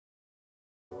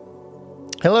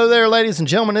Hello there, ladies and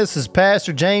gentlemen. This is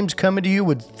Pastor James coming to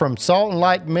you from Salt and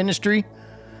Light Ministry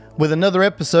with another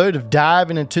episode of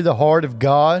Diving into the Heart of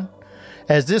God.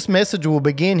 As this message will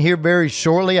begin here very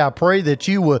shortly, I pray that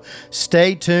you will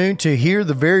stay tuned to hear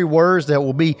the very words that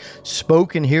will be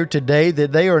spoken here today,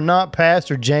 that they are not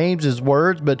Pastor James's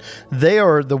words, but they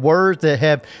are the words that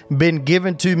have been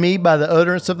given to me by the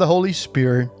utterance of the Holy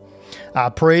Spirit. I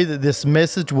pray that this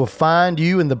message will find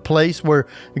you in the place where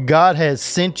God has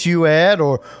sent you at,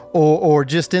 or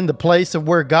just in the place of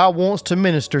where God wants to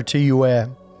minister to you at.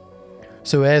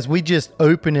 So as we just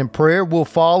open in prayer, we'll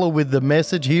follow with the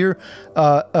message here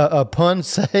upon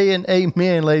saying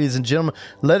amen, ladies and gentlemen.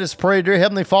 Let us pray. Dear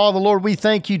Heavenly Father, Lord, we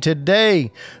thank you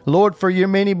today, Lord, for your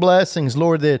many blessings,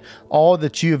 Lord, that all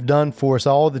that you have done for us,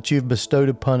 all that you've bestowed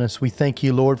upon us. We thank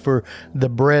you, Lord, for the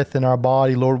breath in our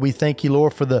body, Lord. We thank you,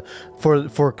 Lord,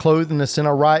 for clothing us in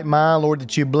our right mind, Lord,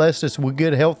 that you blessed us with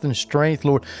good health and strength,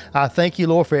 Lord. I thank you,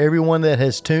 Lord, for everyone that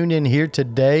has tuned in here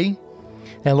today.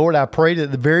 And Lord, I pray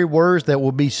that the very words that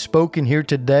will be spoken here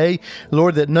today,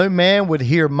 Lord, that no man would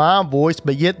hear my voice,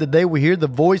 but yet that they would hear the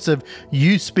voice of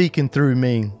you speaking through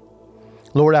me.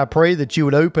 Lord, I pray that you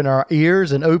would open our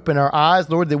ears and open our eyes,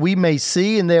 Lord, that we may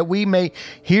see and that we may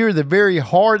hear the very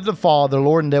heart of the Father,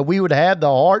 Lord, and that we would have the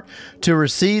heart to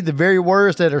receive the very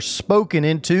words that are spoken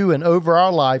into and over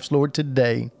our lives, Lord,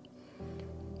 today.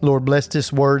 Lord, bless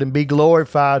this word and be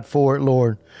glorified for it,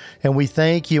 Lord. And we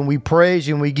thank you and we praise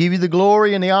you and we give you the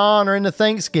glory and the honor and the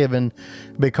thanksgiving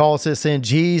because it's in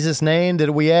Jesus' name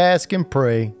that we ask and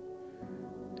pray.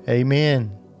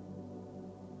 Amen.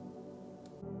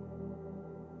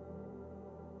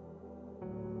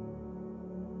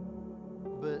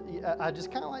 But I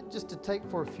just kind of like just to take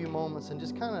for a few moments and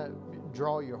just kind of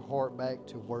draw your heart back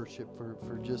to worship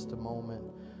for just a moment.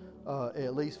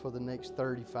 At least for the next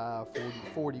 35,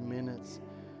 40 minutes.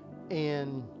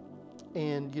 And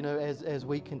you know, as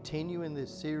we continue in this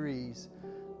series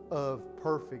of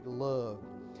perfect love,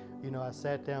 you know, I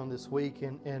sat down this week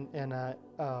and I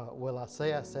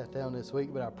sat down this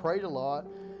week, but I prayed a lot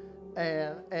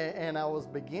and I was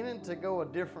beginning to go a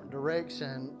different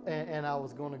direction and I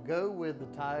was going to go with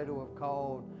the title of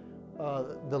called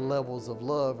The Levels of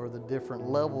Love, or the different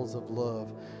levels of love.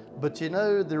 But you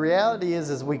know, the reality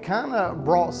is we kind of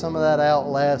brought some of that out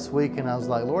last week, and I was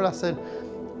like, Lord, I said,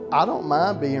 I don't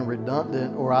mind being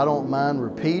redundant, or I don't mind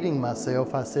repeating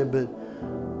myself. I said, but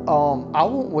I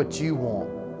want what you want.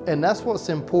 And that's what's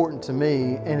important to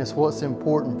me, and it's what's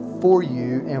important for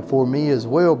you and for me as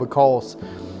well, because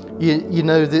you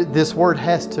know, this word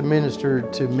has to minister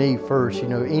to me first. You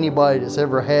know, anybody that's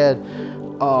ever had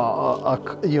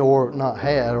or not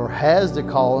had or has the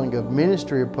calling of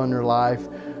ministry upon their life,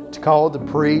 to call to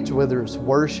preach, whether it's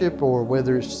worship or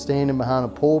whether it's standing behind a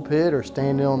pulpit or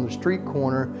standing on the street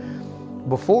corner,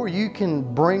 before you can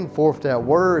bring forth that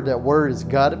word has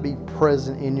got to be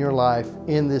present in your life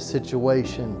in this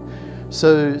situation.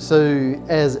 So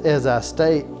as I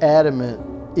stay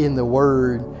adamant in the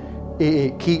word,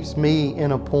 it keeps me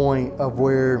in a point of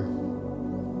where,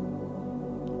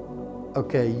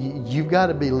 okay, you've got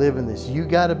to be living this. You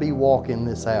got to be walking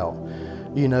this out.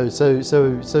 You know, so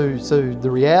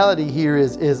the reality here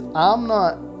is I'm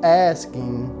not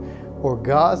asking, or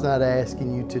God's not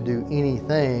asking you to do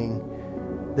anything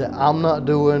that I'm not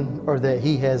doing or that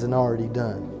He hasn't already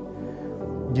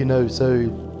done. You know, so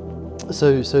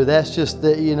that's just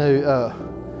that. You know,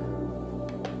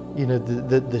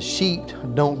 the sheep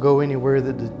don't go anywhere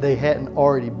that they hadn't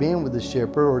already been with the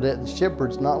shepherd, or that the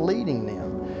shepherd's not leading them.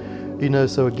 You know,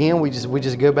 so again, we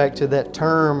just go back to that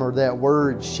term or that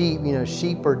word sheep. You know,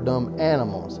 sheep are dumb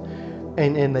animals,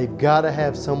 and they've got to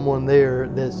have someone there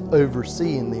that's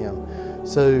overseeing them.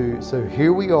 So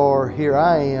here we are, here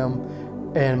I am,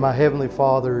 and my Heavenly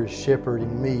Father is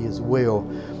shepherding me as well.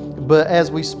 But as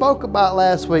we spoke about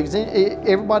last week,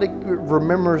 everybody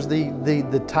remembers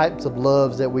the types of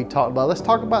loves that we talked about. Let's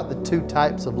talk about the two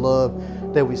types of love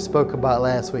that we spoke about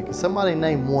last week. Somebody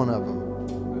name one of them.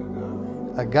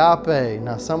 Agape.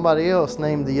 Now somebody else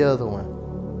named the other one.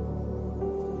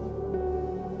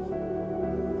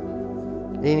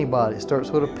 Anybody? Starts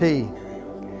with a P.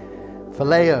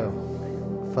 Phileo.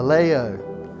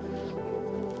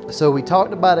 So we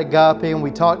talked about agape and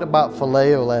we talked about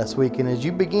phileo last week. And as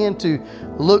you begin to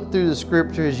look through the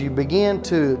scriptures, you begin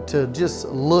to just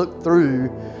look through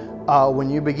when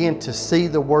you begin to see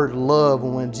the word love,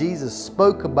 and when Jesus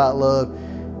spoke about love,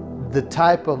 the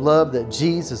type of love that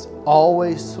Jesus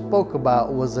always spoke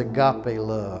about was agape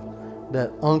love,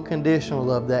 that unconditional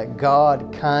love, that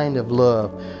God kind of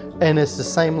love. And it's the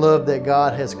same love that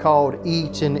God has called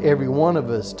each and every one of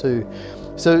us to.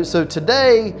 So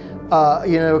today,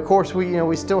 Of course,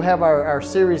 we still have our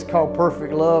series called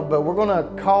Perfect Love, but we're going to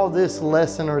call this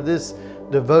lesson or this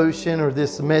devotion or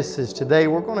this message today,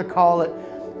 we're going to call it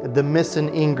the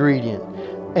missing ingredient.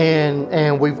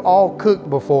 And we've all cooked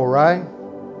before, right?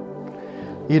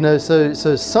 So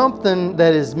something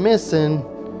that is missing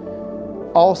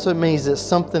also means that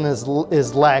something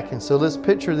is lacking. So let's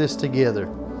picture this together.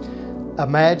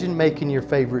 Imagine making your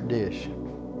favorite dish,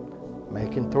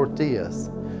 making tortillas,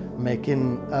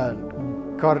 making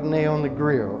carne on the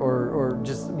grill, or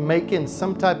just making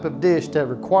some type of dish that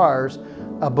requires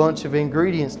a bunch of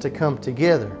ingredients to come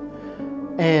together.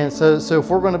 And so if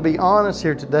we're going to be honest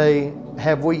here today,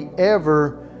 have we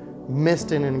ever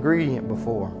missed an ingredient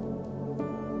before?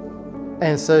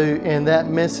 And that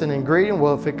missing ingredient,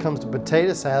 well, if it comes to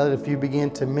potato salad, if you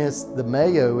begin to miss the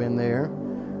mayo in there,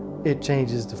 it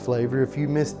changes the flavor. If you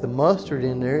miss the mustard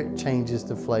in there, it changes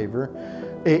the flavor.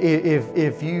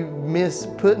 If you miss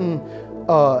putting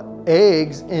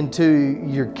eggs into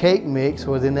your cake mix,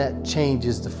 well, then that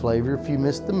changes the flavor. If you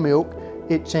miss the milk,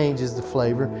 it changes the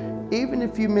flavor. Even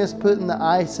if you miss putting the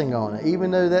icing on it, even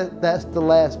though that's the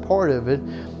last part of it.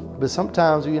 But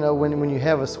sometimes, when you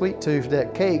have a sweet tooth,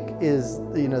 that cake is,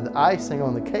 the icing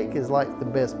on the cake is like the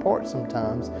best part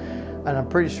sometimes. And I'm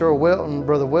pretty sure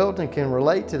Brother Welton can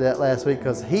relate to that last week,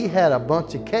 because he had a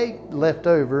bunch of cake left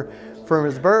over from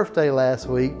his birthday last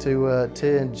week to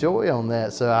enjoy on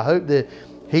that. So I hope that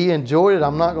he enjoyed it.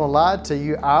 I'm not going to lie to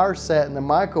you. Ours sat in the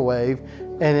microwave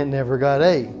and it never got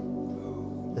ate.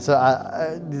 So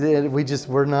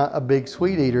we're not a big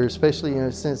sweet eater,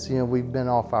 especially since we've been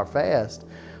off our fast.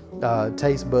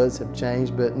 Taste buds have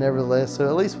changed, but nevertheless, so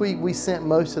at least we sent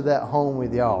most of that home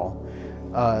with y'all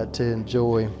to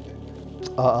enjoy,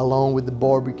 along with the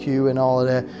barbecue and all of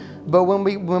that. But when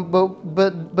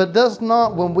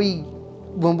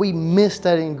we miss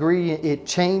that ingredient, it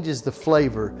changes the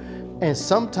flavor, and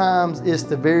sometimes it's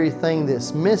the very thing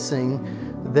that's missing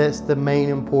that's the main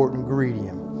important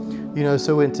ingredient.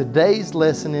 So in today's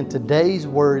lesson, in today's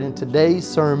word, in today's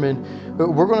sermon,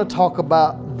 we're going to talk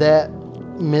about that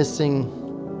missing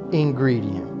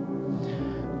ingredient.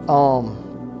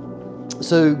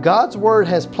 So God's word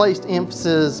has placed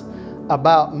emphasis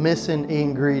about missing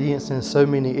ingredients in so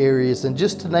many areas, and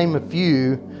just to name a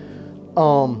few,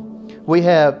 we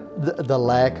have the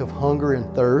lack of hunger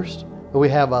and thirst. We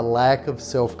have a lack of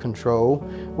self-control.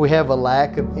 We have a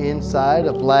lack of insight,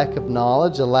 a lack of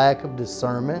knowledge, a lack of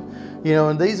discernment.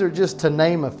 And these are just to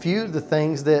name a few of the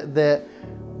things that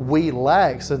we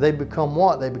lack. So they become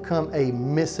what? They become a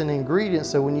missing ingredient.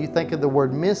 So when you think of the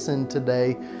word missing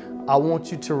today, I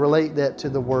want you to relate that to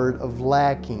the word of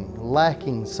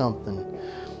lacking something.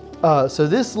 So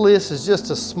this list is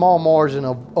just a small margin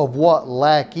of what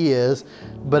lack is,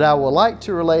 but I would like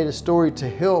to relate a story to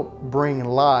help bring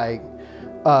light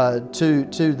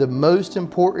to the most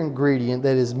important ingredient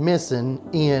that is missing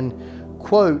in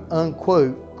quote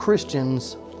unquote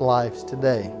Christians' lives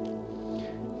today.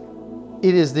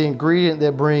 It is the ingredient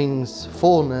that brings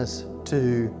fullness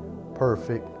to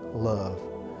perfect love.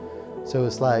 So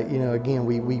it's like, again,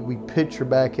 we picture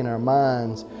back in our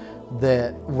minds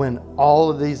that when all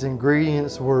of these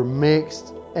ingredients were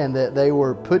mixed and that they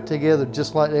were put together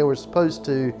just like they were supposed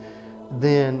to,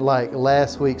 then like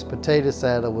last week's potato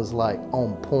salad was like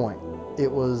on point. It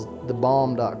was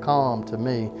thebomb.com to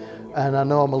me. And I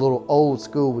know I'm a little old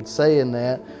school with saying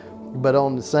that, but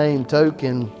on the same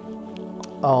token,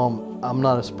 I'm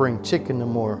not a spring chicken no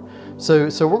more. So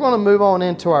we're going to move on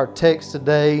into our text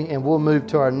today, and we'll move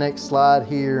to our next slide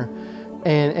here.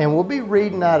 And we'll be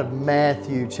reading out of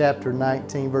Matthew chapter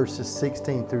 19, verses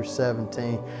 16 through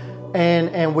 17.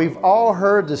 And we've all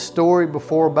heard the story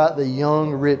before about the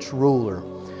young rich ruler.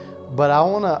 But I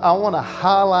want to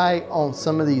highlight on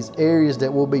some of these areas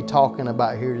that we'll be talking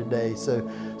about here today. So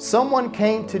someone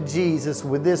came to Jesus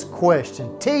with this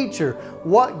question: "Teacher,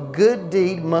 what good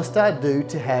deed must I do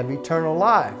to have eternal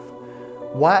life?"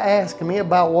 "Why ask me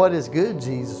about what is good?"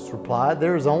 Jesus replied.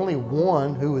 "There is only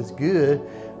one who is good.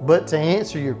 But to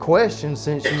answer your question,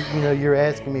 since you're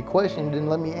asking me a question, then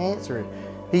let me answer it."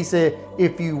 He said,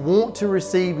 "If you want to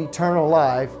receive eternal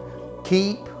life,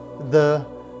 keep the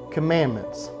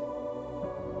commandments."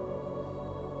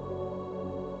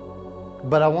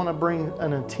 But I want to bring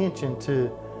an attention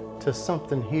to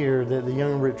something here that the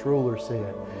young rich ruler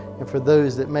said. And for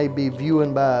those that may be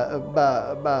viewing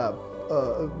by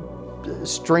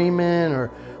streaming or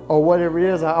whatever it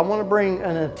is, I want to bring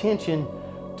an attention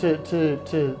to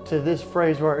this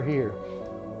phrase right here.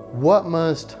 What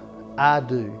must I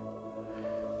do?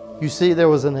 You see, there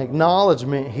was an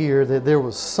acknowledgement here that there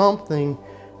was something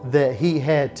that he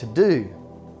had to do.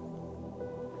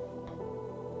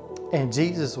 And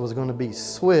Jesus was going to be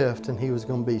swift and he was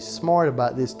going to be smart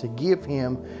about this to give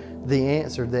him the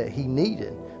answer that he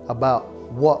needed about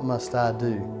what must I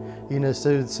do.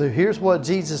 So here's what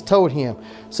Jesus told him.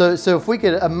 So if we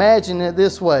could imagine it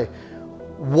this way,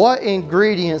 what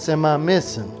ingredients am I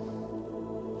missing?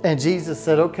 And Jesus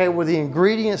said, okay, well, the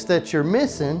ingredients that you're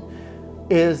missing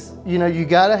is, you've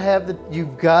got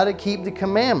to keep the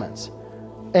commandments.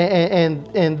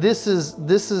 And this is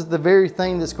the very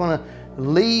thing that's going to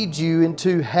lead you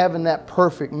into having that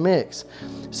perfect mix.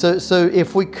 So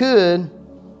if we could,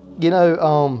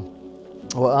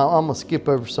 well, I'm going to skip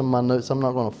over some of my notes. I'm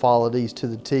not going to follow these to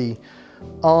the T.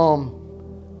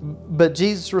 But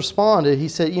Jesus responded. He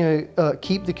said,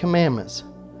 keep the commandments.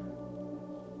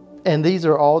 And these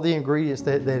are all the ingredients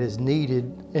that is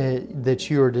needed that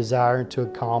you are desiring to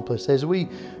accomplish. As we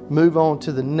move on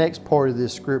to the next part of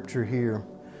this scripture here.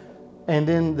 And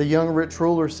then the young rich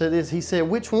ruler said this. He said,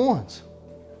 which ones?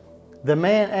 The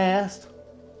man asked,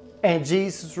 and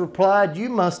Jesus replied, you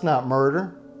must not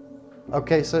murder.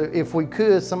 Okay, so if we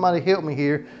could, somebody help me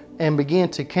here and begin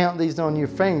to count these on your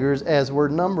fingers as we're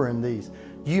numbering these.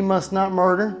 You must not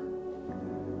murder.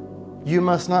 You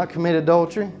must not commit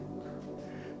adultery.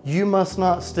 You must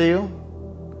not steal.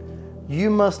 You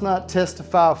must not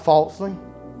testify falsely.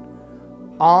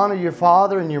 Honor your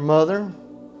father and your mother.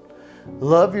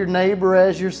 Love your neighbor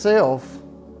as yourself.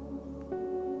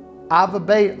 I've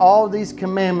obeyed all these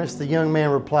commandments, the young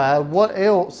man replied. What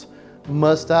else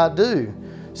must I do?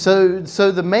 So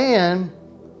the man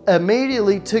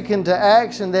immediately took into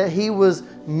action that he was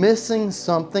missing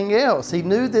something else. He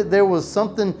knew that there was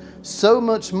something so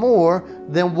much more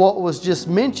than what was just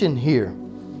mentioned here.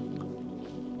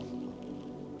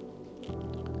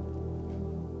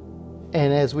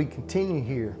 And as we continue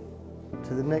here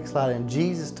to the next slide, and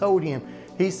Jesus told him,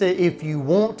 he said, if you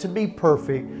want to be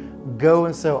perfect, go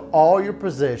and sell all your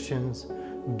possessions,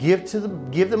 give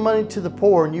the money to the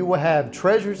poor, and you will have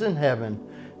treasures in heaven.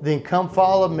 Then come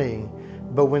follow me.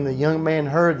 But when the young man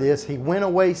heard this, he went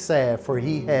away sad, for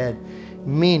he had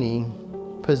many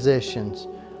possessions.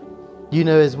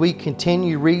 As we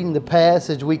continue reading the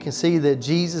passage, we can see that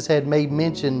Jesus had made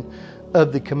mention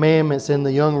of the commandments, and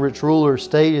the young rich ruler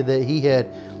stated that he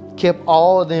had kept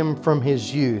all of them from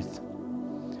his youth.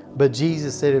 But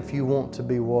Jesus said, if you want to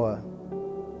be what?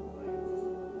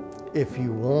 If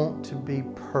you want to be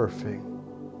perfect.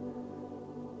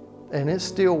 And it's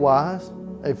still wise.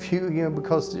 If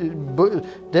because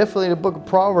definitely the book of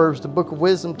Proverbs, the book of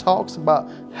wisdom talks about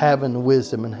having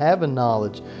wisdom and having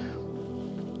knowledge.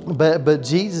 But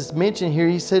Jesus mentioned here,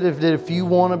 he said that if you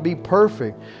want to be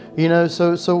perfect,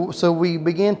 so we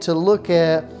begin to look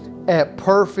at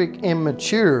perfect and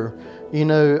mature,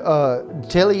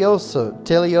 teleos.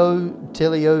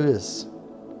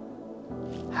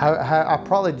 I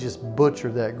probably just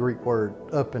butchered that Greek word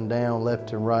up and down,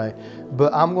 left and right,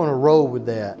 but I'm going to roll with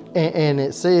that. And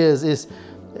it says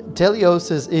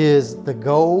teleos is the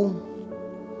goal,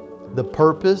 the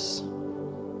purpose.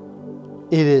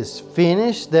 It is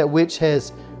finished, that which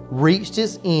has reached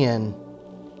its end,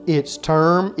 its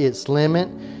term, its limit,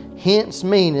 hence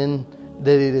meaning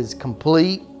that it is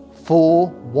complete, full,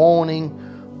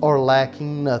 wanting, or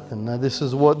lacking nothing. Now this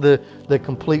is what the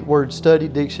Complete Word Study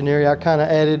Dictionary, I kind of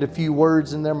added a few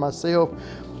words in there myself.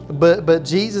 But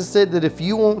Jesus said that if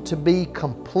you want to be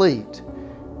complete,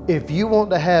 if you want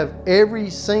to have every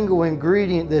single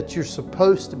ingredient that you're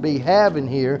supposed to be having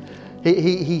here,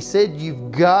 He said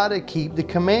you've got to keep the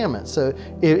commandments. So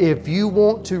if you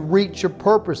want to reach your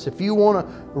purpose, if you want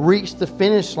to reach the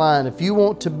finish line, if you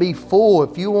want to be full,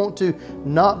 if you want to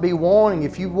not be wanting,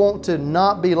 if you want to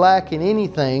not be lacking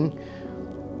anything,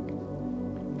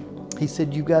 he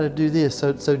said you've got to do this.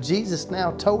 So Jesus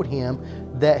now told him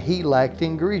that he lacked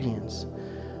ingredients.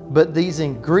 But these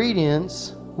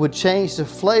ingredients would change the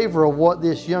flavor of what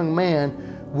this young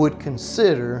man would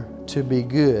consider to be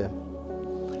good.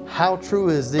 How true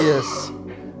is this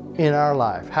in our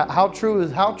life? How true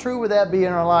would that be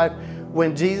in our life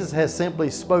when Jesus has simply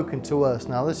spoken to us?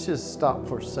 Now let's just stop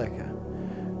for a second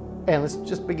and let's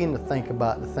just begin to think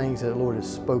about the things that the Lord has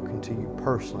spoken to you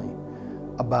personally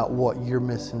about what you're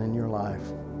missing in your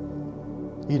life.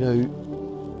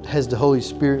 Has the Holy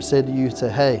Spirit said to you, say,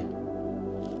 hey,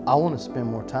 I want to spend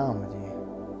more time with you.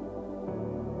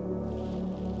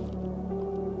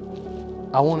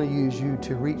 I want to use you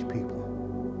to reach people.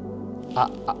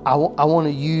 I want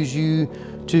to use you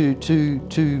to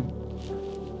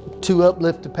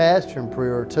uplift the pastor in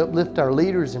prayer, or to uplift our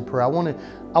leaders in prayer. I want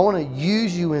to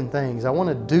use you in things. I want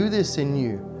to do this in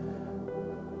you.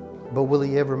 But will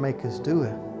He ever make us do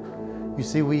it? You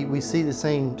see, we see the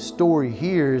same story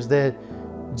here, is that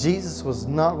Jesus was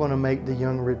not going to make the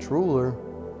young rich ruler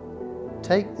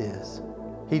take this.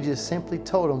 He just simply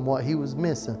told him what he was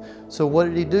missing. So what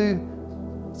did he do?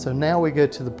 So now we go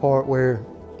to the part where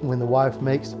when the wife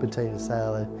makes the potato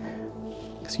salad,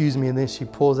 and then she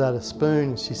pulls out a spoon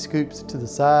and she scoops it to the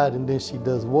side, and then she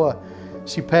does what?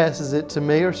 She passes it to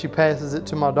me, or she passes it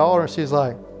to my daughter, and she's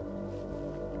like,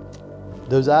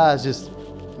 those eyes, just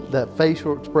that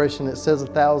facial expression that says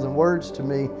 1,000 words to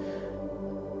me.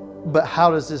 But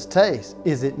how does this taste?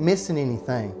 Is it missing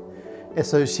anything? And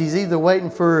so she's either waiting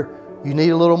for, you need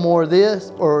a little more of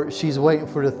this, or she's waiting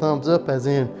for the thumbs up, as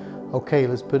in, okay,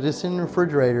 let's put this in the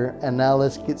refrigerator and now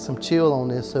let's get some chill on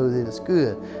this so that it's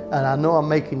good. And I know I'm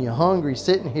making you hungry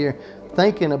sitting here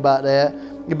thinking about that.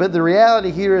 But the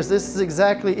reality here is this is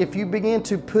exactly, if you begin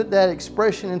to put that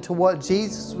expression into what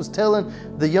Jesus was telling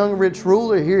the young rich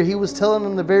ruler here, he was telling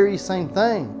them the very same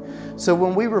thing. So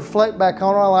when we reflect back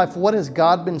on our life, what has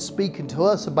God been speaking to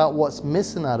us about what's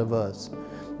missing out of us?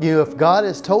 You know, if God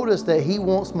has told us that He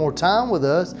wants more time with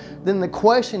us, then the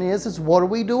question is what are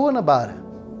we doing about it?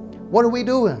 What are we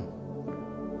doing?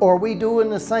 Or are we doing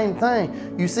the same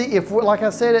thing? You see, if we're, like I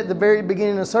said at the very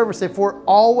beginning of the service, if we're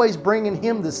always bringing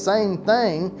Him the same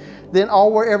thing, then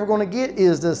all we're ever going to get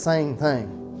is the same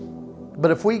thing.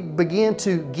 But if we begin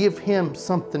to give Him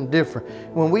something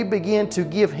different, when we begin to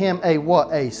give Him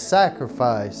a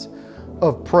sacrifice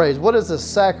of praise. What is a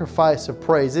sacrifice of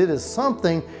praise? It is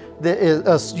something that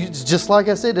is, just like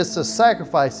I said, it's a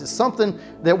sacrifice. It's something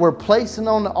that we're placing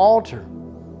on the altar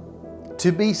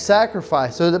to be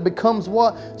sacrificed. So that becomes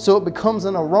what? So it becomes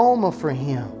an aroma for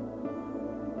Him.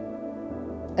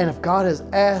 And if God is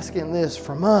asking this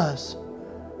from us,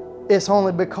 it's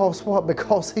only because what?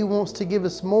 Because He wants to give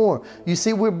us more. You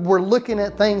see, we're looking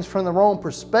at things from the wrong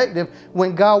perspective.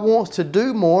 When God wants to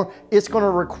do more, it's going to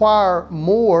require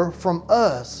more from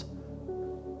us.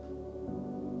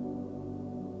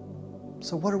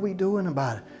 So what are we doing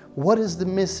about it? What is the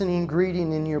missing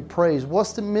ingredient in your praise?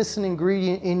 What's the missing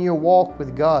ingredient in your walk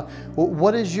with God?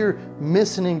 What is your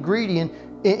missing ingredient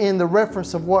in the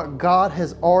reference of what God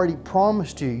has already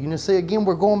promised you? You know, see, again,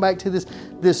 we're going back to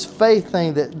this faith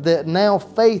thing, that now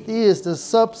faith is the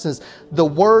substance, the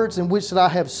words in which that I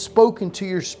have spoken to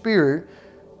your spirit.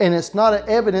 And it's not an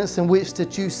evidence in which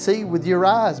that you see with your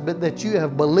eyes, but that you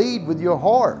have believed with your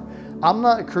heart. I'm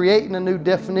not creating a new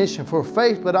definition for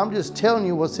faith, but I'm just telling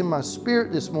you what's in my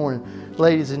spirit this morning,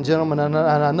 ladies and gentlemen. And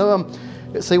I know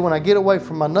when I get away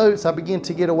from my notes, I begin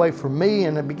to get away from me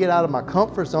and I get out of my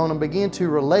comfort zone and begin to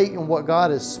relate in what God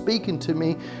is speaking to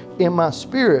me in my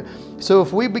spirit. So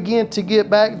if we begin to get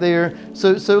back there,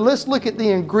 so let's look at the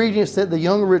ingredients that the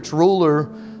young rich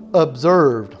ruler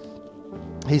observed.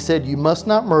 He said, you must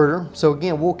not murder. So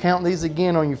again, we'll count these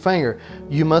again on your finger.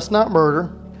 You must not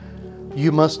murder.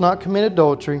 You must not commit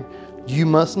adultery. You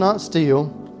must not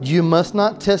steal. You must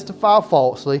not testify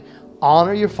falsely.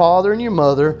 Honor your father and your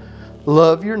mother.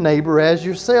 Love your neighbor as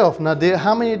yourself. Now,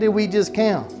 how many did we just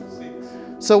count?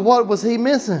 6. So what was he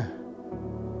missing?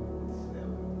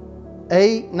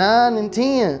 8, 9, and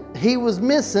 10. He was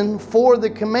missing 4 of the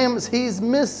commandments. He's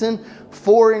missing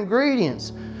 4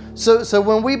 ingredients. So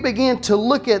when we begin to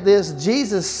look at this,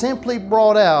 Jesus simply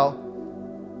brought out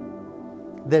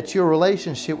that your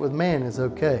relationship with man is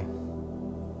okay.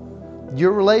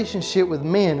 Your relationship with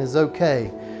men is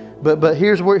okay. But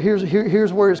here's where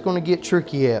it's going to get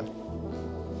tricky at.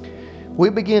 We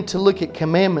begin to look at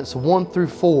commandments 1 through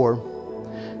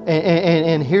 4,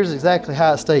 and here's exactly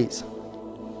how it states.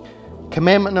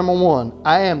 Commandment number 1,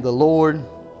 I am the Lord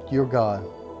your God.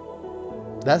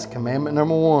 That's commandment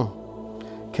number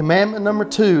 1. Commandment number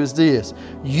 2 is this.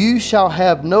 You shall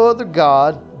have no other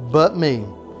God but me.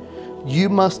 You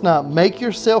must not make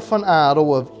yourself an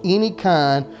idol of any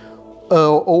kind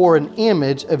or an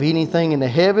image of anything in the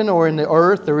heaven or in the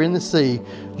earth or in the sea.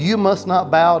 You must not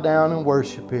bow down and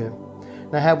worship it.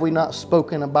 Now, have we not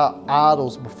spoken about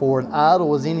idols before? An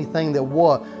idol is anything that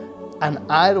what? An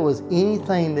idol is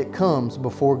anything that comes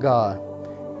before God.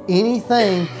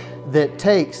 Anything that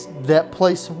takes that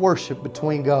place of worship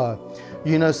between God.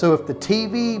 You know, so if the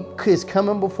TV is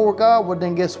coming before God, well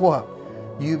then guess what?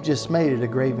 You've just made it a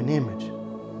graven image.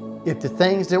 If the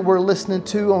things that we're listening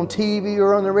to on TV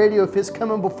or on the radio, if it's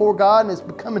coming before God and it's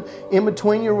becoming in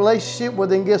between your relationship, well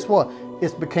then guess what?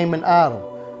 It's became an idol.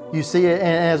 You see, and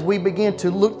as we begin to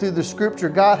look through the scripture,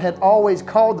 God had always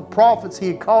called the prophets, He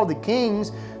had called the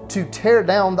kings to tear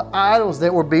down the idols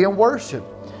that were being worshipped.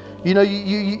 You know,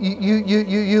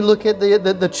 you look at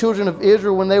the children of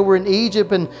Israel when they were in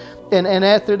Egypt and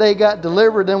after they got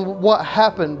delivered, then what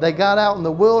happened? They got out in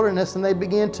the wilderness and they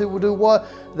began to do what?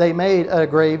 They made a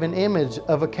graven image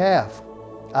of a calf.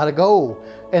 out of gold.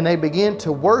 And they began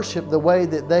to worship the way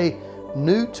that they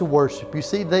knew to worship. You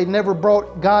see, they never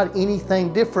brought God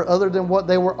anything different other than what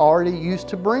they were already used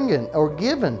to bringing or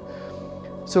giving.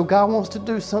 So God wants to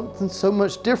do something so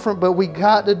much different, but we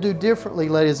got to do differently,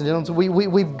 ladies and gentlemen.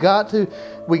 We've got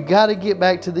to get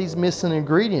back to these missing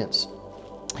ingredients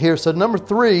here. So number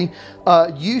 3,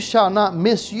 you shall not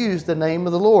misuse the name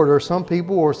of the Lord. Or some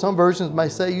people, or some versions may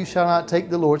say, you shall not take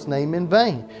the Lord's name in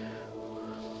vain.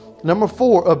 Number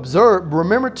 4,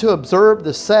 remember to observe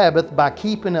the Sabbath by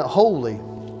keeping it holy.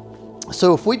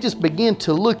 So if we just begin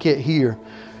to look at here,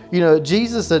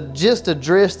 Jesus had just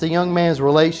addressed the young man's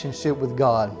relationship with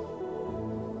God.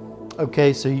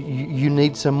 Okay, so you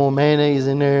need some more mayonnaise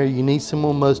in there. You need some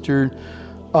more mustard.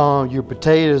 Your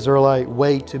potatoes are like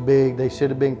way too big. They should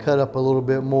have been cut up a little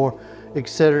bit more,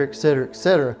 etc., etc.,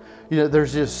 etc.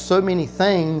 There's just so many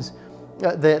things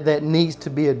that needs to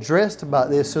be addressed about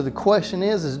this. So the question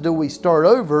is do we start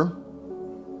over,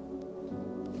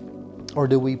 or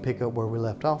do we pick up where we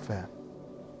left off at?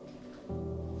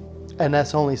 And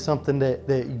that's only something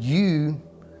that you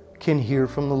can hear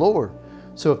from the Lord.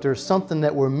 So if there's something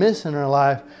that we're missing in our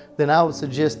life, then I would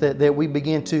suggest that we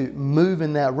begin to move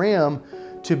in that realm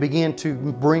to begin to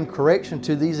bring correction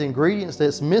to these ingredients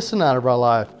that's missing out of our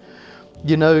life.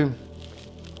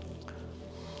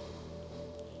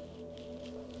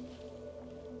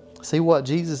 See, what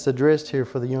Jesus addressed here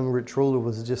for the young rich ruler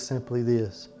was just simply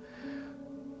this.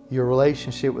 Your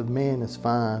relationship with man is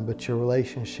fine, but your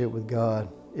relationship with God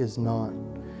is not.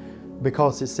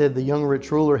 Because it said the young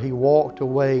rich ruler, he walked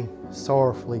away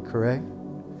sorrowfully, correct?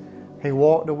 He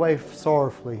walked away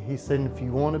sorrowfully. He said, if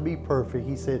you want to be perfect,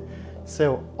 he said,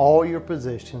 sell all your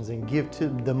possessions and give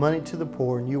the money to the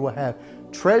poor, and you will have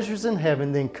treasures in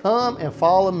heaven. Then come and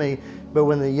follow me. But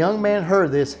when the young man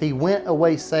heard this, he went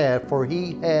away sad, for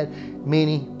he had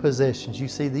many possessions. You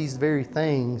see, these very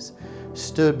things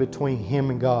stood between him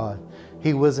and God.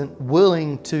 He wasn't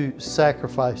willing to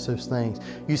sacrifice those things.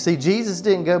 You see, Jesus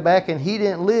didn't go back and he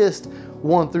didn't list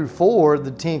 1 through 4,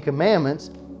 the 10 commandments.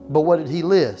 But what did he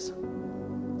list?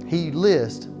 He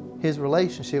listed his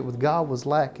relationship with God was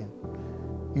lacking.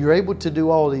 You're able to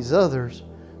do all these others,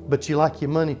 but you like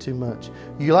your money too much.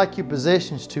 You like your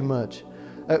possessions too much.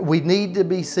 We need to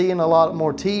be seeing a lot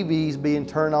more TVs being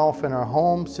turned off in our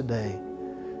homes today.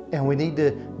 And we need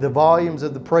the volumes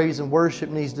of the praise and worship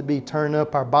needs to be turned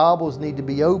up. Our Bibles need to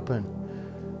be open.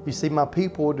 You see, my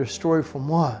people are destroyed from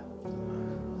what?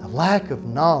 A lack of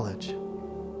knowledge.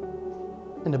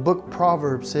 And the book of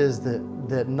Proverbs says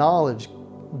that knowledge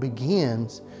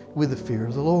begins with the fear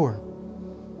of the Lord.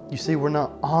 You see, we're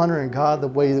not honoring God the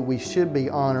way that we should be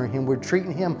honoring Him. We're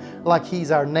treating Him like He's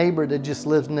our neighbor that just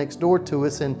lives next door to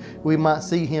us, and we might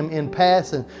see Him in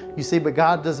passing. You see, but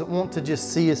God doesn't want to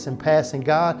just see us in passing.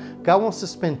 God wants to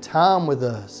spend time with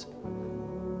us.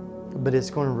 But it's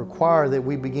going to require that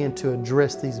we begin to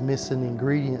address these missing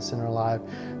ingredients in our life.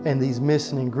 And these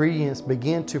missing ingredients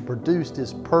begin to produce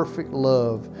this perfect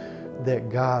love that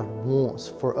God wants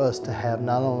for us to have,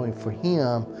 not only for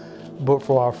Him, but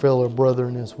for our fellow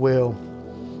brethren as well.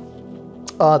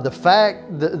 The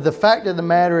fact of the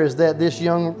matter is that this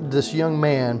young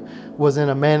man was in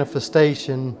a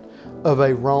manifestation of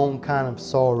a wrong kind of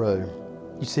sorrow.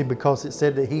 You see, because it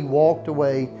said that he walked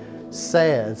away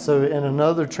sad. So in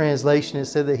another translation, it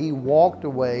said that he walked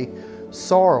away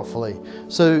sorrowfully.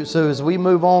 So as we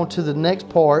move on to the next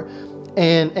part,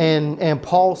 and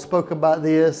Paul spoke about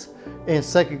this in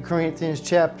 2 Corinthians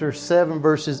chapter 7,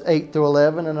 verses 8 through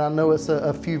 11. And I know it's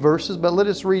a few verses, but let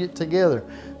us read it together.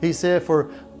 He said, for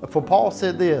Paul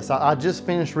said this. I just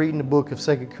finished reading the book of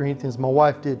 2 Corinthians. My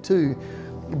wife did too.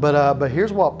 But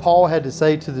here's what Paul had to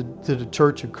say to the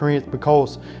church of Corinth,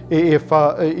 because if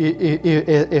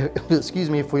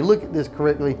we look at this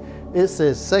correctly, it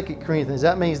says 2 Corinthians.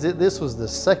 That means that this was the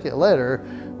second letter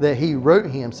that he wrote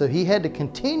him. So he had to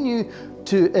continue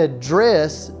to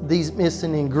address these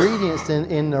missing ingredients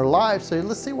in their life. So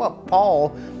let's see what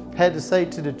Paul had to say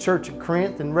to the church of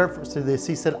Corinth in reference to this.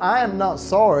 He said, I am not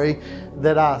sorry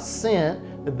that I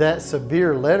sent that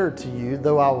severe letter to you,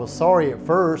 though I was sorry at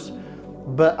first,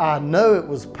 but I know it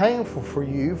was painful for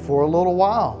you for a little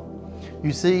while.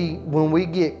 You see, when we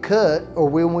get cut or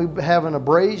when we have an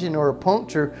abrasion or a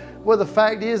puncture, well, the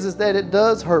fact is that it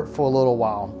does hurt for a little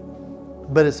while.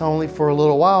 But it's only for a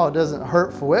little while. It doesn't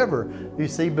hurt forever, you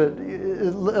see. But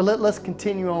let's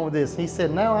continue on with this. He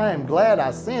said, now I am glad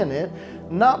I sent it,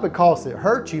 not because it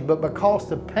hurt you, but because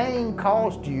the pain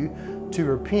caused you to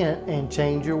repent and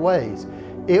change your ways.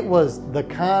 It was the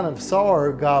kind of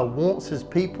sorrow God wants His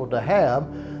people to have,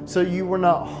 so you were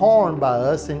not harmed by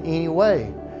us in any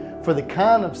way. For the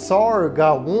kind of sorrow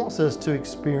God wants us to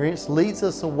experience leads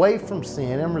us away from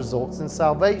sin and results in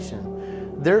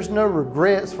salvation. There's no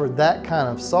regrets for that kind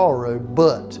of sorrow,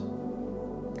 but,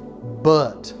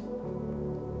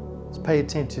 let's pay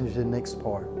attention to the next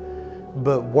part.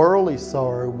 But worldly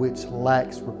sorrow, which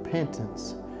lacks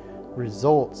repentance,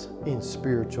 results in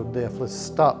spiritual death. Let's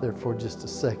stop there for just a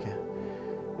second.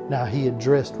 Now, he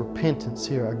addressed repentance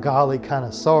here, a godly kind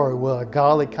of sorrow. Well, a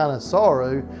godly kind of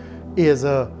sorrow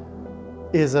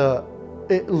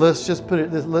let's just put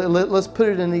it let's put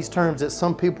it in these terms that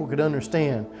some people could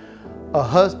understand. A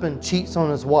husband cheats on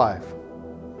his wife,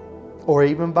 or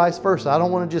even vice versa. I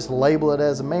don't want to just label it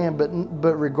as a man,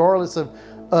 but regardless of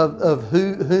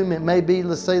whom it may be,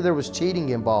 let's say there was cheating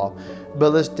involved.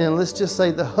 But let's just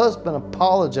say the husband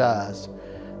apologized,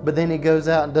 but then he goes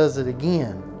out and does it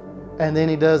again, and then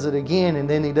he does it again, and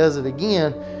then he does it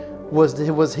again.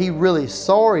 Was he really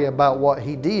sorry about what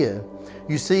he did?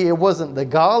 You see, it wasn't the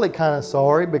godly kind of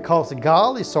sorry, because the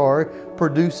godly sorry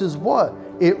produces what?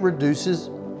 It reduces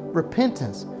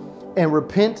repentance. And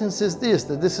repentance is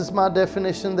this is my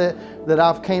definition that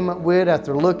I've came up with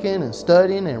after looking and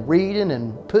studying and reading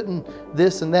and putting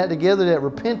this and that together, that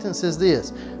repentance is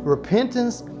this.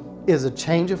 Repentance is a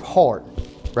change of heart,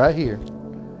 right here.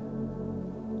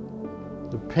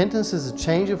 Repentance is a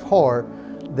change of heart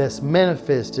that's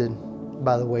manifested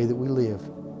by the way that we live.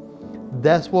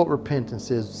 That's what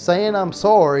repentance is. Saying I'm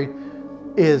sorry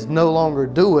is no longer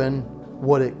doing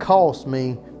what it cost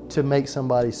me to make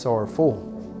somebody sorrowful.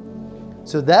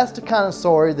 So that's the kind of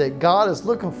sorry that God is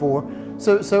looking for.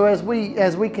 So as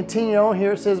we continue on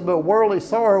here, it says, but worldly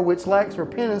sorrow which lacks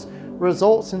repentance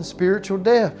results in spiritual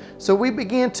death. So we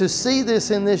begin to see this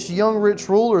in this young rich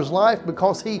ruler's life,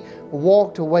 because he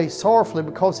walked away sorrowfully,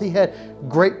 because he had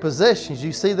great possessions.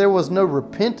 You see, there was no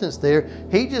repentance there.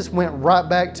 He just went right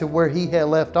back to where he had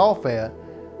left off at.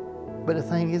 But the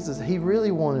thing is he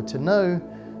really wanted to know.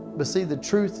 But see, the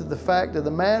truth of the fact of the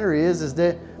matter is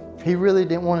that he really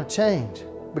didn't want to change,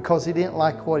 because he didn't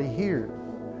like what he heard,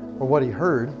 or what he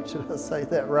heard. Should I say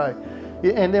that right?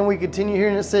 And then we continue here,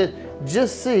 and it said,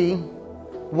 just see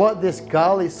what this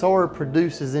godly sorrow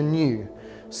produces in you.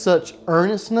 Such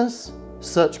earnestness,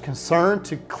 such concern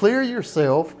to clear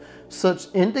yourself, such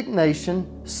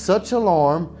indignation, such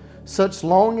alarm, such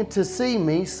longing to see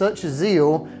me, such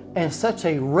zeal, and such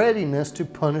a readiness to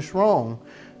punish wrong.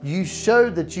 You show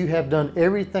that you have done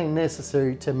everything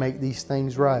necessary to make these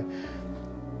things right.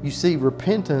 You see,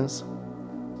 repentance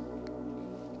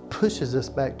pushes us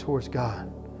back towards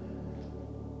God.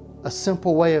 A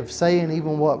simple way of saying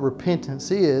even what repentance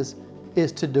is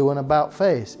to do an about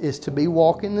face, is to be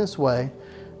walking this way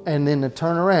and then to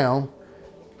turn around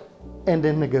and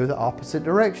then to go the opposite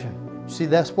direction. See,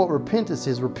 that's what repentance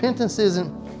is. Repentance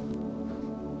isn't,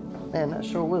 man, that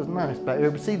sure was nice back there.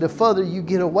 But see, the further you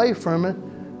get away from it,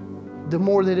 the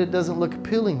more that it doesn't look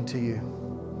appealing to you.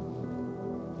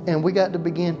 And we got to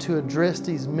begin to address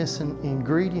these missing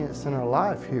ingredients in our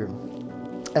life here.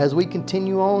 As we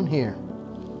continue on here,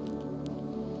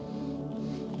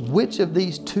 which of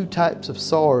these two types of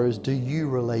sorrows do you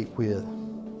relate with?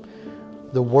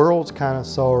 The world's kind of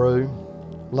sorrow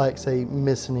lacks a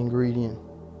missing ingredient.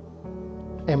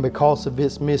 And because of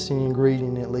its missing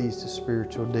ingredient, it leads to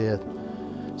spiritual death.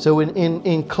 So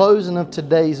in closing of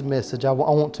today's message, I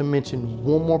want to mention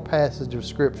one more passage of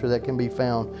Scripture that can be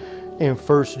found in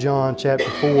 1 John chapter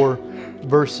 4,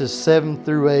 verses 7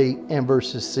 through 8 and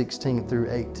verses 16 through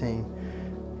 18.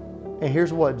 And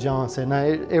here's what John said. Now,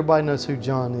 everybody knows who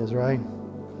John is, right?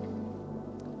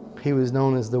 He was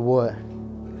known as the what?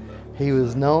 He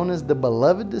was known as the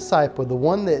beloved disciple, the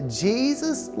one that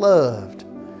Jesus loved.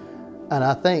 And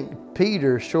I think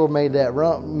Peter sure made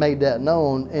that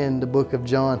known in the book of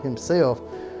John himself.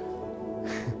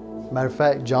 Matter of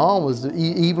fact, John was,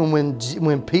 even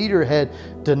when Peter had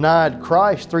denied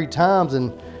Christ 3 times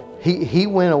and he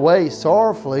went away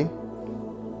sorrowfully.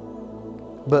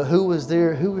 But who was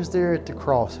there? Who was there at the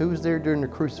cross? Who was there during the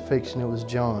crucifixion? It was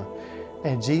John.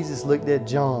 And Jesus looked at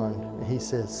John and he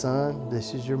said, son,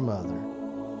 this is your mother.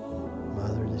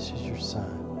 Mother, this is your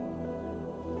son.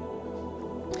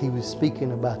 He was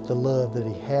speaking about the love that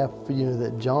he had for you,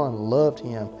 that John loved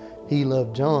him. He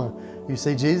loved John. You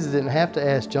see, Jesus didn't have to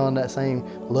ask John that same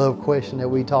love question that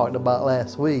we talked about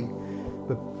last week.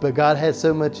 But God had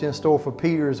so much in store for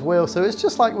Peter as well. So it's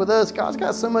just like with us. God's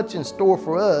got so much in store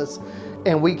for us.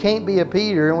 And we can't be a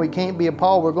Peter and we can't be a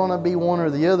Paul. We're going to be one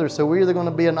or the other. So we're either going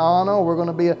to be an Anna or we're going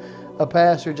to be a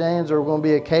Pastor James, or we're going to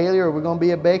be a Kaylee, or we're going to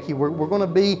be a Becky. We're going to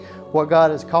be what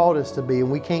God has called us to be, and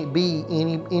we can't be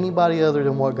anybody other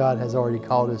than what God has already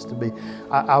called us to be.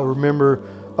 I remember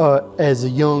as a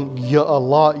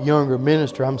lot younger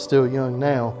minister. I'm still young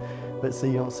now, but see,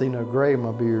 you don't see no gray in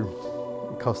my beard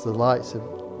because the lights have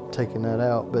taken that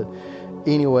out. But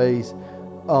anyways,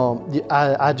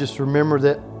 I just remember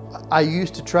that I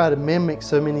used to try to mimic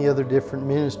so many other different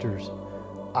ministers.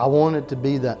 I wanted to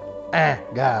be the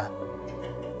guy,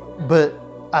 but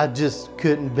I just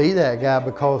couldn't be that guy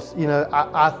because,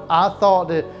 I thought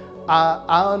that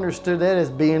I understood that as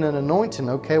being an anointing.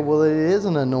 Okay, well, it is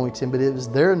an anointing, but it was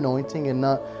their anointing and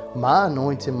not my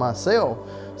anointing myself.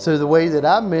 So the way that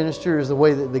I minister is the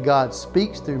way that the God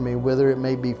speaks through me, whether it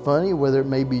may be funny, whether it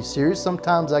may be serious.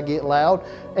 Sometimes I get loud,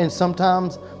 and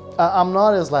sometimes I'm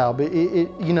not as loud, but it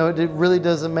really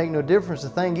doesn't make no difference. The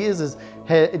thing is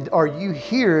are you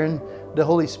hearing the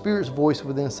Holy Spirit's voice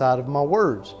within inside of my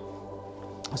words?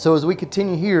 So as we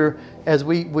continue here, as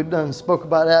we've done spoke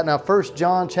about that. Now, 1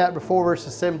 John chapter 4,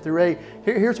 verses 7 through 8,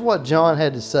 here's what John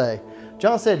had to say.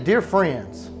 John said, "Dear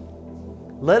friends,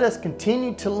 let us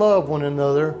continue to love one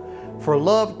another, for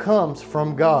love comes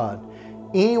from God.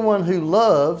 Anyone who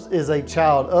loves is a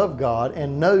child of God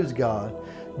and knows God.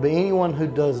 But anyone who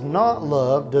does not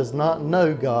love does not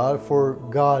know God, for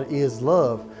God is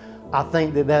love." I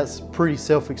think that that's pretty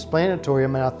self-explanatory. I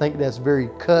mean, I think that's very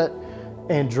cut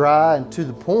and dry and to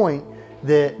the point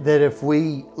that if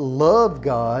we love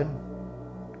God,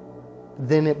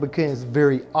 then it becomes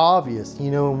very obvious.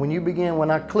 And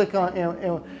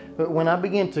when I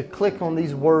begin to click on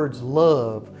these words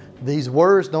love, these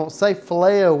words don't say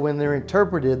phileo when they're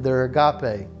interpreted, they're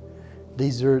agape.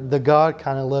 These are the God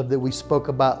kind of love that we spoke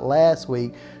about last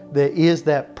week, that is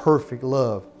that perfect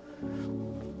love.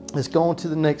 Let's go on to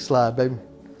the next slide, baby.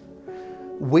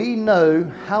 We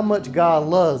know how much God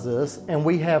loves us, and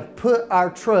we have put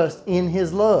our trust in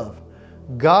His love.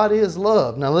 God is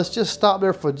love. Now let's just stop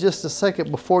there for just a second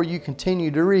before you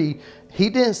continue to read. He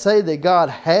didn't say that God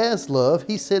has love.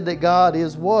 He said that God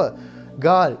is what?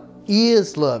 God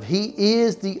is love. He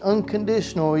is the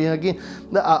unconditional. Again,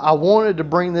 I wanted to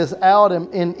bring this out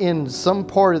in some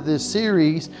part of this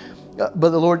series, but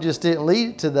the Lord just didn't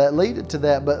lead it to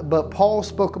that. But Paul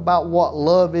spoke about what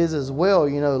love is as well.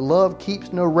 Love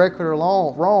keeps no record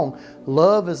of wrong.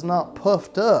 Love is not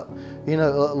puffed up.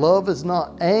 Love is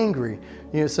not angry.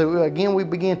 So again, we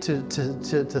begin to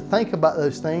think about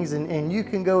those things, and you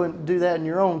can go and do that in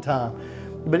your own time.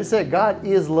 But it said God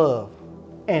is love,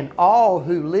 and all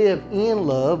who live in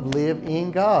love live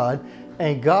in God,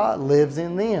 and God lives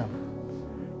in them.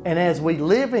 And as we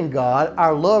live in God,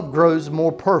 our love grows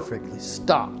more perfectly.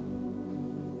 Stop.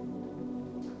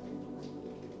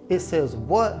 It says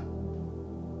what?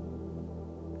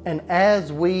 And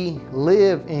as we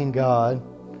live in God,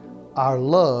 our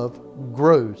love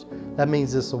grows. That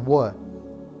means it's a what?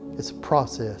 It's a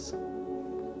process.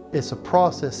 It's a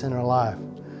process in our life.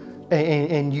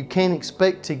 And you can't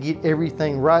expect to get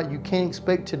everything right. You can't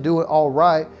expect to do it all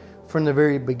right from the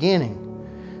very beginning.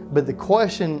 But the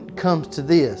question comes to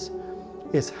this,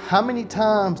 is how many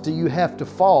times do you have to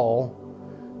fall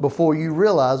before you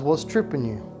realize what's tripping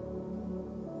you?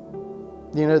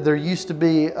 There used to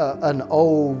be an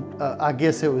old, I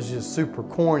guess it was just super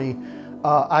corny.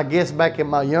 I guess back in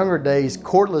my younger days,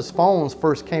 cordless phones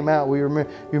first came out. You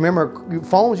remember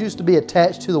phones used to be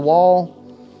attached to the wall,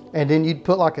 and then you'd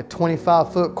put like a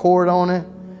 25-foot cord on it,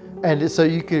 and so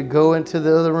you could go into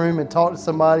the other room and talk to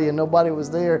somebody and nobody was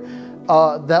there.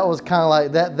 That was kind of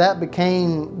like that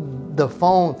became the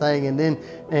phone thing. And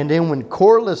then when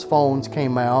cordless phones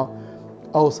came out,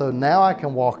 so now I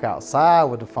can walk outside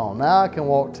with the phone. Now I can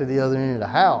walk to the other end of the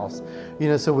house.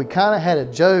 So we kind of had a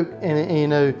joke, and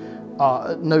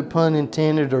no pun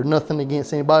intended or nothing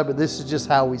against anybody, but this is just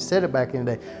how we said it back in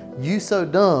the day. You so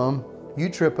dumb, you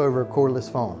trip over a cordless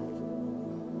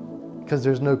phone. Because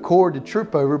there's no cord to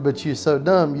trip over, but you're so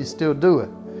dumb, you still do it.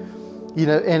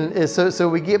 And so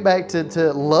we get back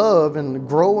to love, and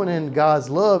growing in God's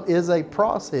love is a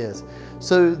process.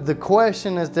 So the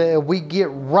question is that we get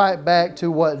right back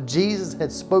to what Jesus had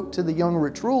spoke to the young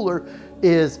rich ruler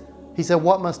is, he said,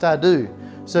 what must I do?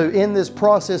 So in this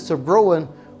process of growing,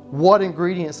 what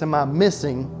ingredients am I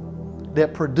missing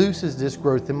that produces this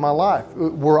growth in my life?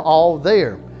 We're all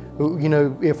there.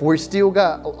 If we're still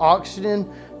got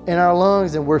oxygen in our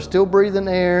lungs and we're still breathing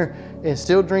air and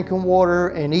still drinking water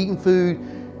and eating food,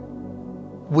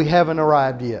 we haven't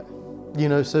arrived yet.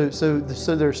 So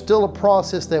there's still a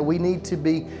process that we need to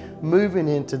be moving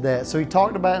into that. So he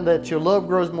talked about that your love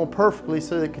grows more perfectly,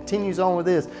 so it continues on with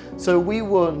this. So we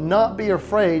will not be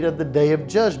afraid of the day of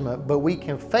judgment, but we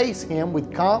can face him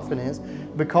with confidence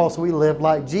because we live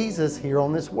like Jesus here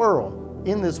on this world,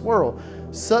 in this world.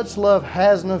 Such love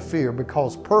has no fear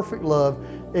because perfect love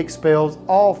expels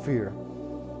all fear.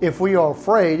 If we are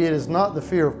afraid, it is not the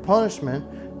fear of punishment,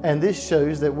 and this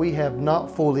shows that we have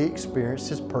not fully experienced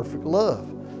his perfect love.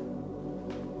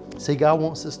 See, God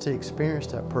wants us to experience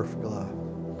that perfect love.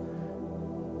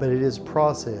 But it is a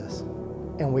process.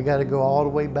 And we got to go all the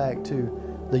way back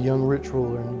to the young rich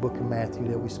ruler in the book of Matthew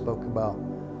that we spoke about,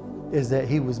 is that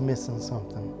he was missing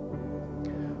something.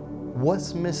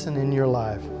 What's missing in your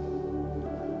life?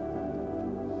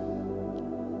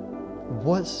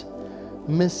 What's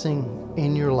missing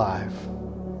in your life?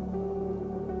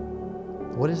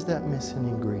 What is that missing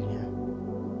ingredient?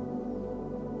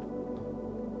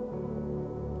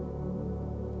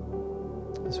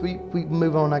 As we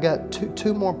move on, I got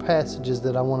two more passages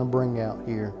that I want to bring out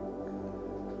here.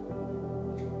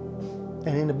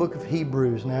 And in the book of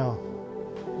Hebrews now,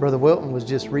 Brother Welton was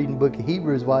just reading the book of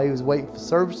Hebrews while he was waiting for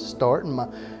service to start. And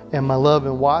my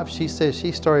loving wife, she says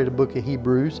she started the book of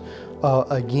Hebrews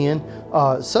again.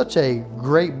 Such a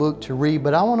great book to read,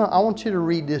 but I want you to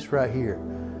read this right here.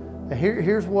 And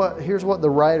here's what the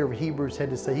writer of Hebrews had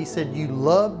to say. He said, "You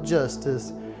love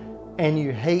justice and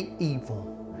you hate evil.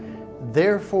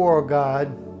 Therefore,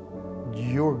 God,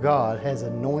 your God, has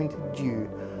anointed you,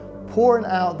 pouring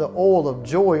out the oil of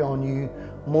joy on you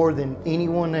more than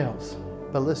anyone else."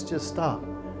 But let's just stop.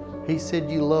 He said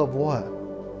you love what?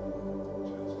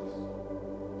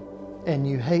 And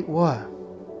you hate what?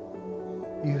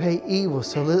 You hate evil.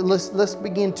 So let's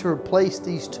begin to replace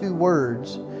these two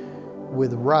words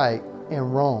with right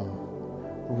and wrong,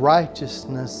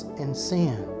 righteousness and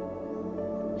sin.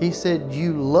 He said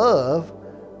you love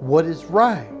what is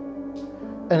right.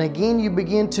 And again, you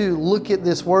begin to look at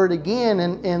this word again,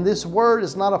 and this word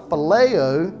is not a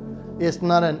phileo, it's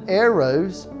not an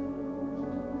eros,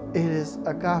 it is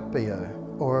agapeo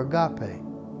or agape.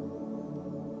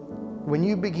 When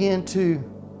you begin to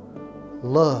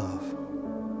love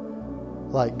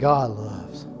like God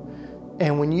loves,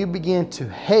 and when you begin to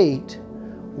hate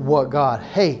what God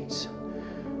hates,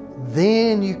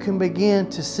 then you can begin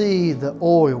to see the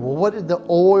oil. Well, what did the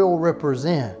oil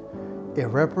represent? It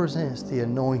represents the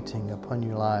anointing upon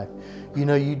your life. You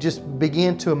know, you just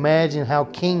begin to imagine how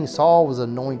King Saul was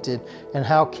anointed and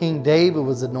how King David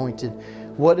was anointed.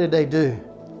 What did they do?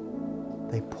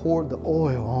 They poured the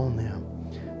oil on them.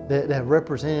 That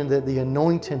represented that the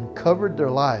anointing covered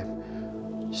their life,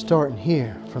 starting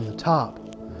here from the top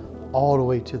all the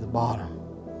way to the bottom.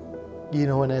 You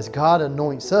know, and as God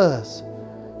anoints us,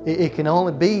 it can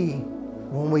only be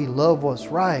when we love what's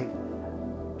right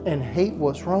and hate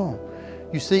what's wrong.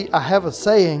 You see, I have a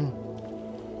saying,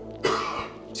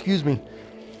 excuse me,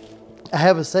 I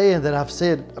have a saying that I've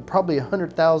said probably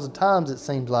 100,000 times, it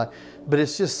seems like, but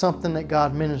it's just something that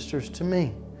God ministers to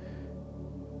me.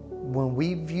 When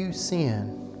we view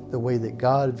sin the way that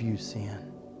God views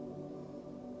sin,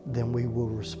 then we will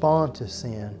respond to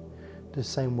sin the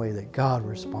same way that God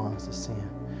responds to sin.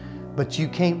 But you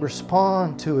can't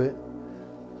respond to it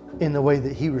in the way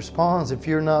that He responds if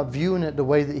you're not viewing it the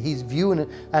way that He's viewing it.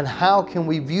 And how can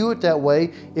we view it that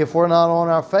way if we're not on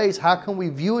our face? How can we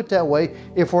view it that way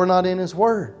if we're not in His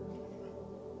Word?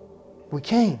 We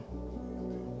can't.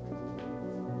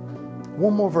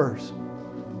 One more verse.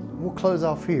 We'll close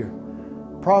off here.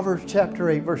 Proverbs chapter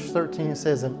 8, verse 13, it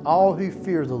says, "And all who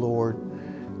fear the Lord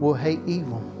will hate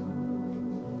evil."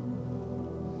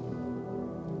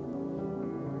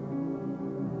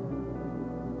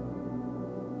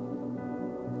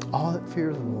 All that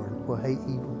fear the Lord will hate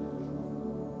evil.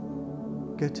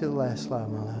 Go to the last slide,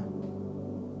 my love.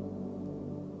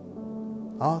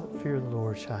 All that fear the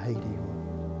Lord shall hate evil.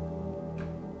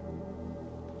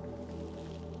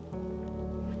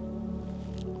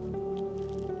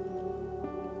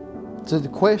 So the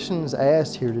questions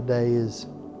asked here today is,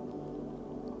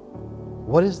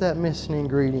 what is that missing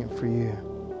ingredient for you?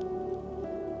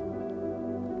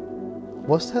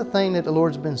 What's that thing that the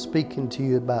Lord's been speaking to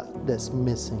you about that's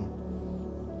missing?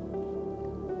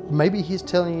 Maybe He's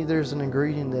telling you there's an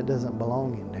ingredient that doesn't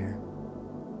belong in there.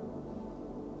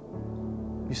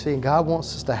 You see, God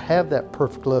wants us to have that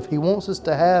perfect love. He wants us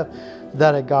to have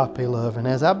that agape love. And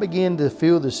as I begin to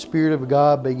feel the Spirit of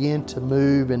God begin to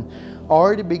move and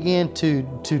already begin to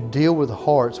deal with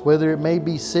hearts, whether it may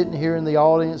be sitting here in the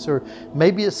audience or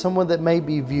maybe it's someone that may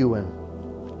be viewing.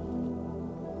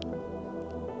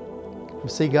 You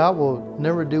see, God will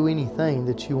never do anything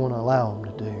that you want to allow Him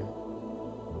to do.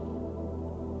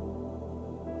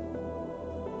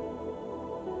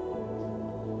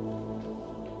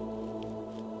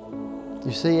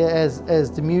 You see,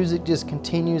 as the music just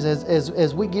continues,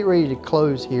 as we get ready to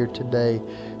close here today,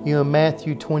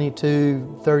 Matthew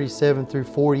 22:37 through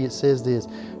 40, it says this: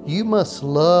 you must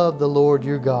love the Lord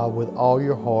your God with all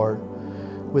your heart,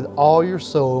 with all your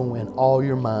soul, and all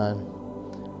your mind.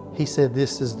 He said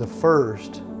this is the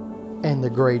first and the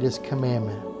greatest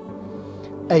commandment.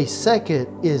 A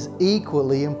second is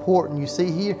equally important. You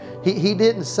see here, he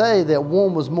didn't say that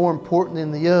one was more important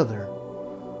than the other.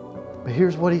 But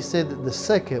here's what he said, that the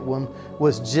second one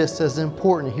was just as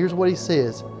important. Here's what he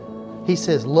says. He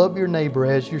says, love your neighbor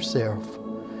as yourself.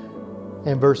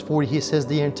 In verse 40, he says,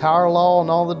 the entire law and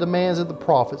all the demands of the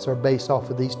prophets are based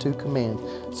off of these two commands.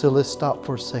 So let's stop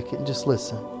for a second and just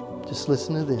listen. Just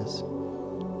listen to this.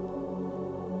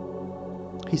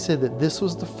 He said that this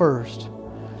was the first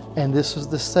and this was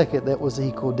the second that was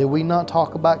equal. Did we not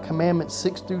talk about commandments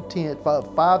 6 through 10,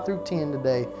 5 through 10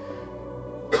 today?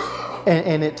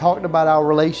 And it talked about our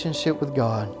relationship with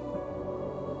God.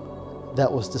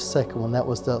 That was the second one. That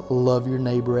was the love your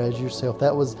neighbor as yourself.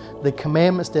 That was the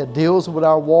commandments that deals with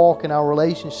our walk and our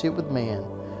relationship with man.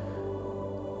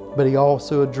 But he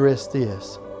also addressed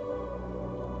this,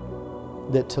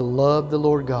 that to love the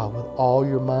Lord God with all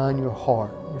your mind, your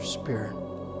heart, your spirit.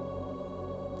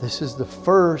 This is the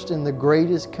first and the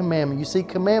greatest commandment. You see,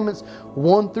 commandments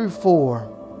 1 through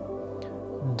 4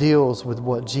 deals with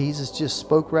what Jesus just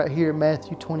spoke right here in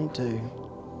Matthew 22.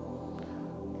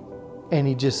 And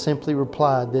he just simply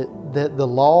replied that the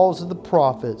laws of the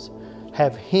prophets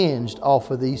have hinged off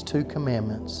of these two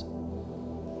commandments.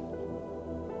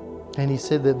 And he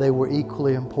said that they were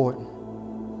equally important.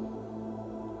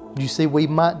 You see, we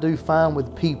might do fine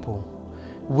with people.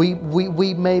 We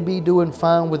may be doing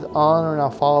fine with honoring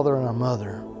our father and our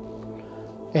mother.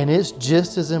 And it's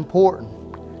just as important.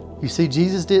 You see,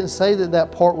 Jesus didn't say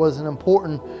that part wasn't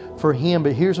important for him,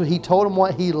 but here's what he told him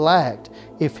what he lacked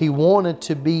if he wanted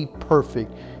to be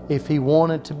perfect, if he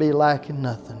wanted to be lacking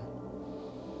nothing.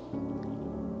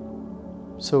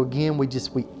 So again, we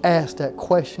asked that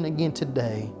question again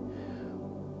today.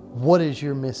 What is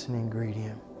your missing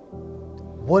ingredient?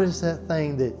 What is that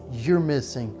thing that you're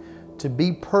missing to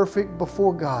be perfect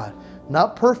before God?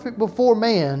 Not perfect before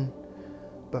man,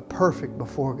 but perfect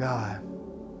before God.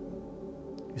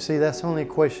 You see, that's only a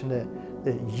question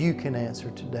that you can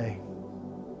answer today.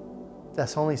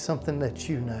 That's only something that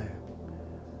you know.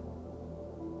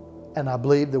 And I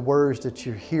believe the words that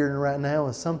you're hearing right now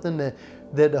is something that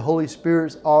the Holy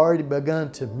Spirit's already begun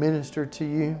to minister to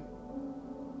you.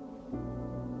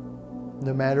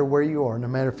 No matter where you are, no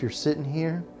matter if you're sitting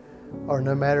here, or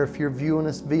no matter if you're viewing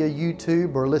us via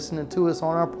YouTube or listening to us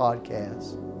on our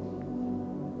podcast.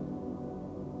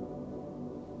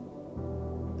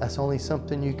 That's only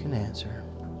something you can answer.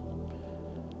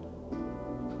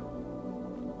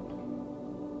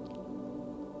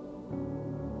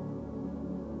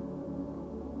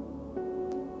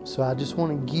 So I just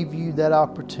want to give you that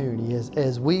opportunity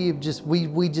as we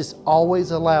just always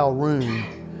allow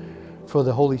room for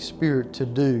the Holy Spirit to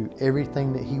do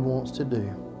everything that He wants to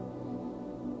do.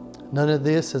 None of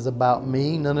this is about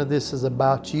me. None of this is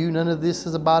about you. None of this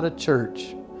is about a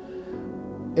church.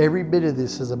 Every bit of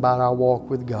this is about our walk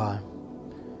with God.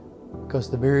 Because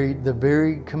the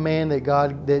very command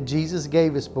that Jesus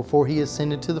gave us before He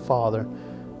ascended to the Father,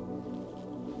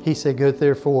 He said, "Go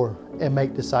therefore and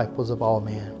make disciples of all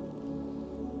men."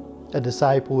 A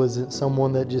disciple isn't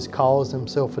someone that just calls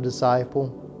himself a disciple.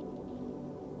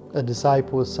 A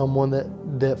disciple is someone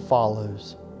that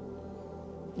follows.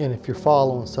 And if you're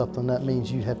following something, that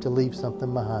means you have to leave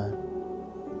something behind.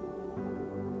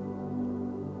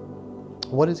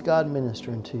 What is God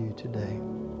ministering to you today?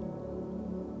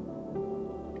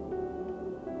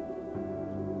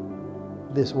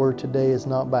 This word today is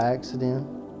not by accident,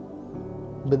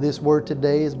 but this word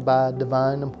today is by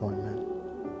divine appointment.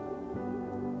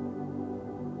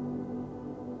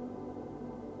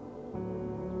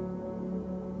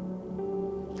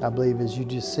 I believe as you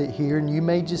just sit here, and you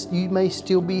may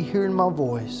still be hearing my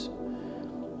voice,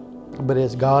 but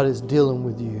as God is dealing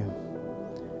with you,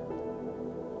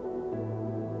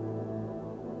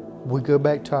 we go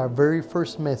back to our very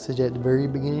first message at the very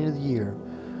beginning of the year,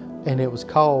 and it was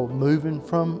called Moving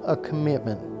from a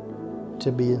Commitment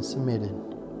to Being Submitted.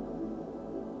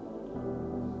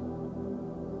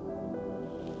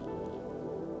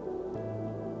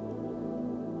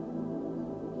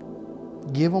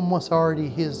 Give Him what's already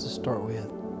His to start with.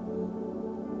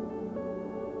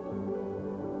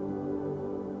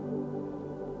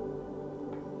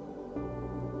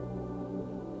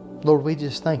 Lord, we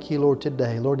just thank You, Lord,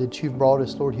 today. Lord, that You've brought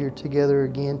us, Lord, here together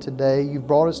again today. You've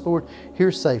brought us, Lord,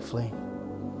 here safely.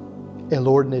 And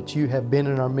Lord, that you have been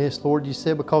in our midst. Lord, you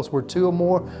said because where two or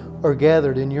more are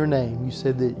gathered in your name, you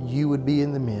said that you would be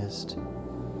in the midst.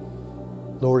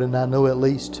 Lord, and I know at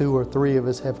least 2 or 3 of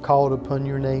us have called upon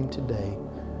your name today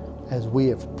as we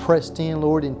have pressed in,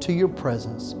 Lord, into your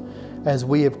presence. As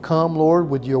we have come, Lord,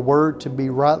 with your word to be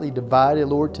rightly divided,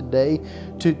 Lord, today,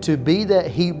 to be that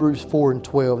Hebrews 4 and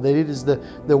 12, that it is the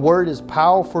word is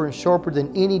powerful and sharper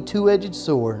than any two-edged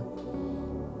sword,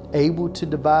 able to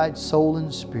divide soul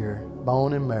and spirit,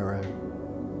 bone and marrow.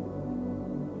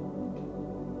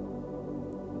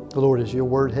 Lord, as your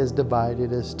word has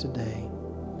divided us today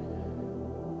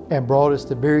and brought us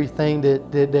the very thing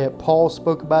that Paul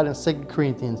spoke about in 2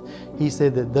 Corinthians. He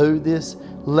said that though this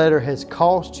letter has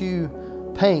cost you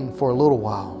pain for a little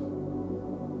while,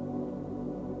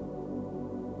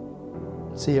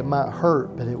 see, it might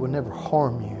hurt, but it will never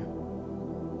harm you.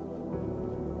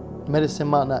 Medicine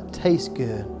might not taste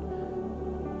good,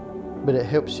 but it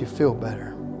helps you feel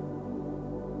better.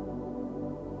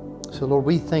 So, Lord,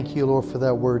 we thank you, Lord, for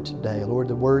that word today. Lord,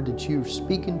 the word that you're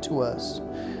speaking to us,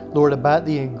 Lord, about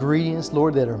the ingredients,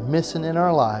 Lord, that are missing in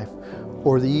our life,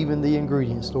 or even the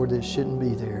ingredients, Lord, that shouldn't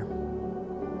be there.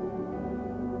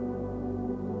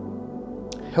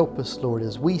 Help us, Lord,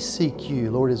 as we seek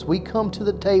you, Lord, as we come to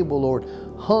the table, Lord,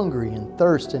 hungry and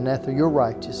thirsting after your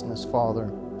righteousness, Father.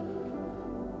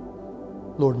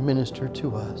 Lord, minister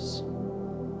to us.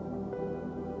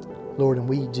 Lord, and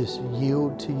we just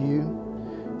yield to you.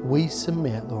 We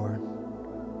submit, Lord,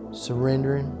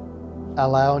 surrendering,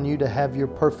 allowing you to have your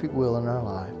perfect will in our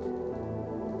life.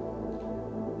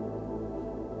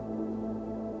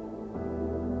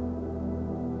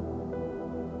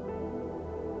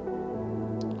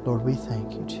 Lord, we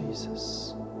thank you,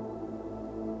 Jesus.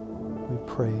 We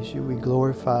praise you, we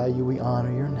glorify you, we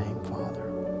honor your name, Father.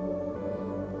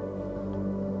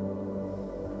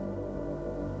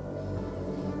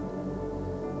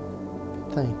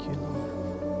 Thank you, Lord.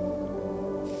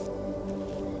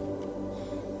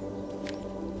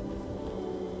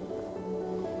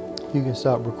 You can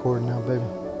stop recording now, baby.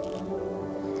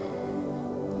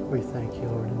 We thank you,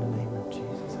 Lord, in the name of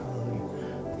Jesus.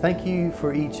 Hallelujah. Thank you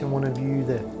for each and one of you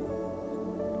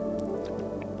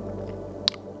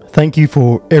Thank you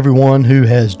for everyone who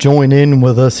has joined in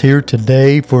with us here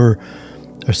today for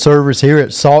a service here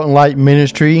at Salt and Light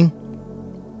Ministry.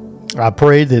 I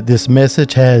pray that this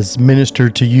message has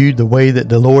ministered to you the way that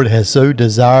the Lord has so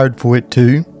desired for it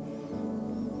to.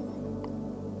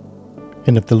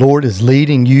 And if the Lord is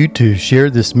leading you to share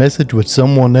this message with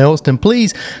someone else, then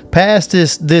please pass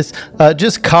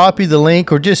just copy the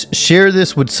link or just share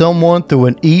this with someone through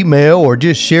an email or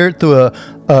just share it through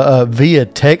via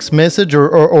text message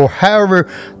or however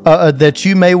that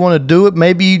you may want to do it.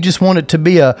 Maybe you just want it to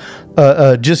be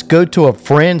just go to a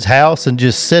friend's house and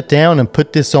just sit down and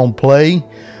put this on play.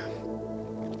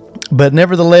 But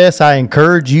nevertheless, I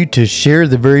encourage you to share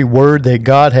the very word that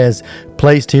God has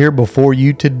placed here before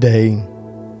you today.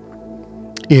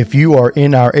 If you are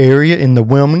in our area, in the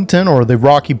Wilmington or the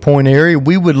Rocky Point area,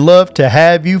 we would love to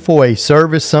have you for a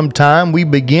service sometime. We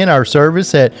begin our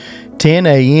service at 10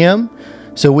 a.m.,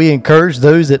 so we encourage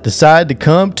those that decide to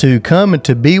come and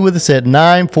to be with us at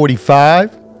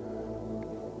 9:45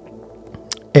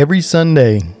 every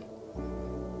Sunday.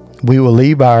 We will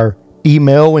leave our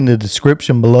email in the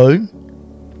description below.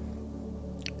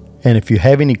 And if you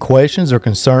have any questions or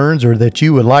concerns or that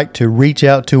you would like to reach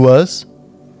out to us,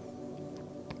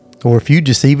 or if you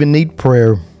just even need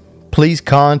prayer, please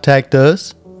contact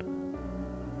us.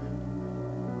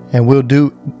 And we'll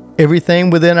do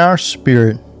everything within our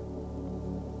spirit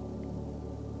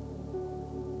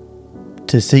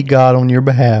to seek God on your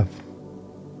behalf.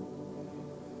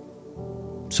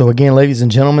 So again, ladies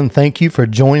and gentlemen, thank you for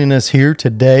joining us here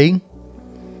today.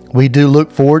 We do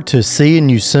look forward to seeing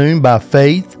you soon by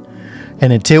faith.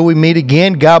 And until we meet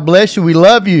again, God bless you. We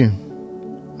love you.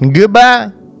 And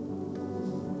goodbye.